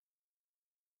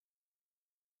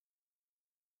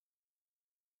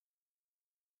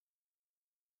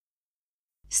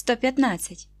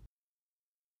115.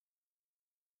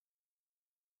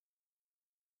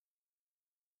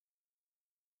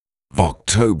 В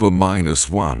October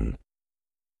 -1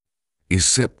 is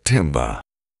September.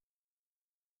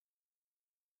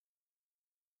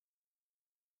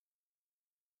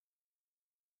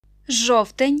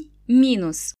 Жовтень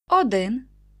мінус 1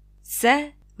 –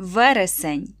 це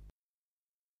вересень.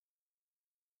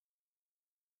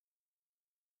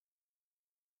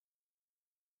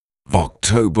 В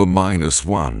October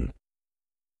 -1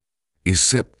 is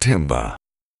September.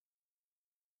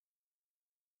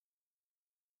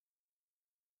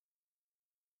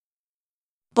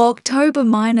 October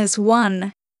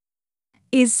 -1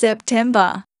 is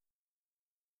September.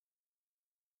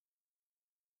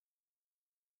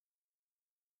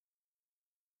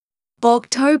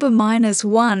 October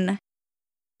 -1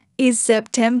 is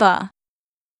September.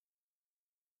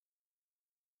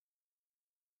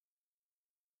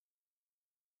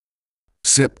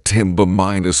 September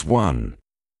 -1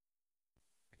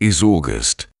 is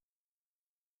August.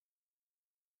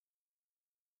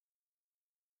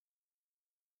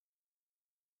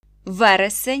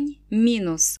 Вересень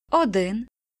мінус 1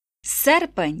 –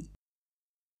 серпень.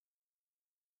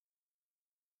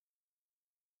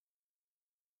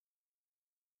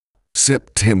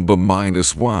 September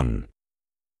 -1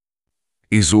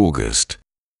 is August.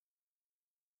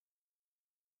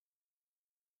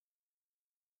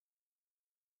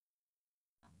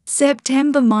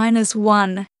 September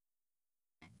 -1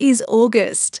 is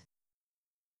August.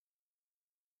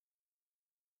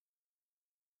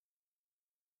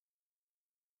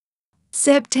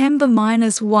 September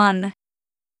 -1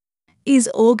 is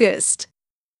August.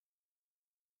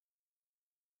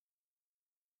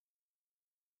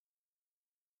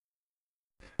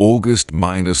 August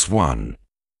 -1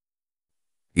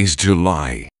 is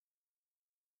July.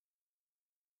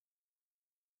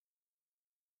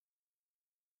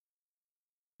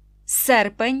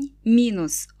 Серпень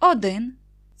мінус 1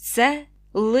 – це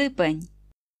липень.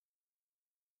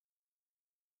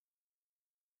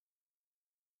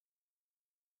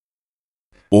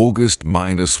 August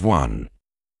 -1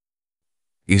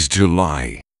 is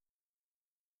July.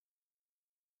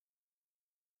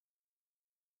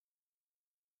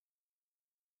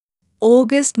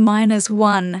 August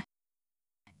 -1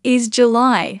 is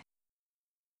July.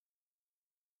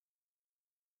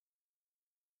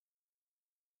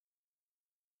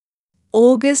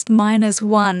 August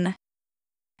 -1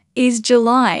 is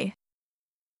July.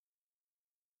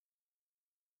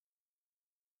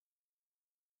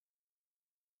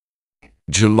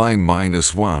 July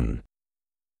 -1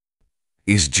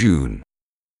 is June.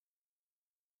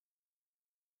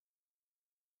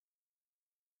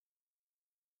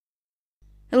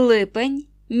 Липень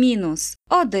мінус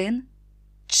 1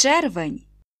 – червень.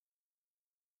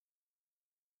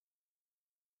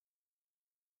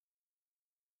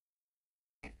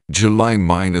 July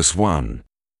 -1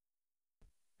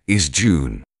 is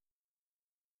June.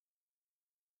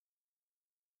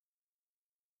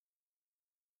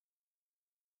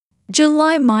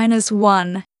 July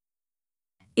 -1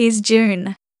 is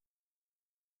June.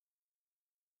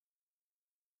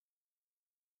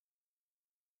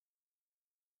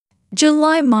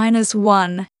 July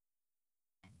 -1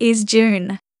 is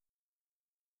June.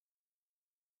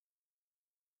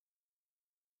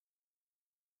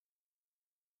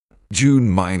 June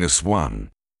 -1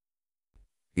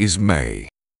 is May.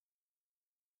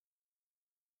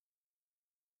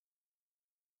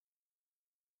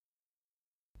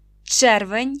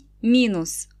 Червень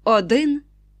мінус 1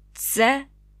 – це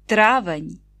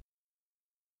травень.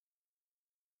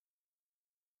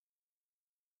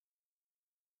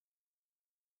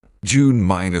 June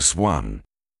 -1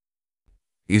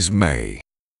 is May.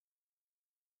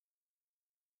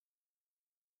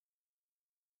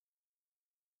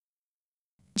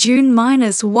 June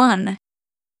 -1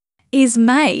 is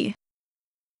May.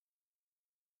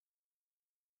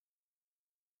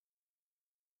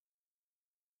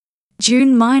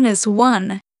 June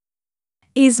 -1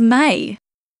 is May.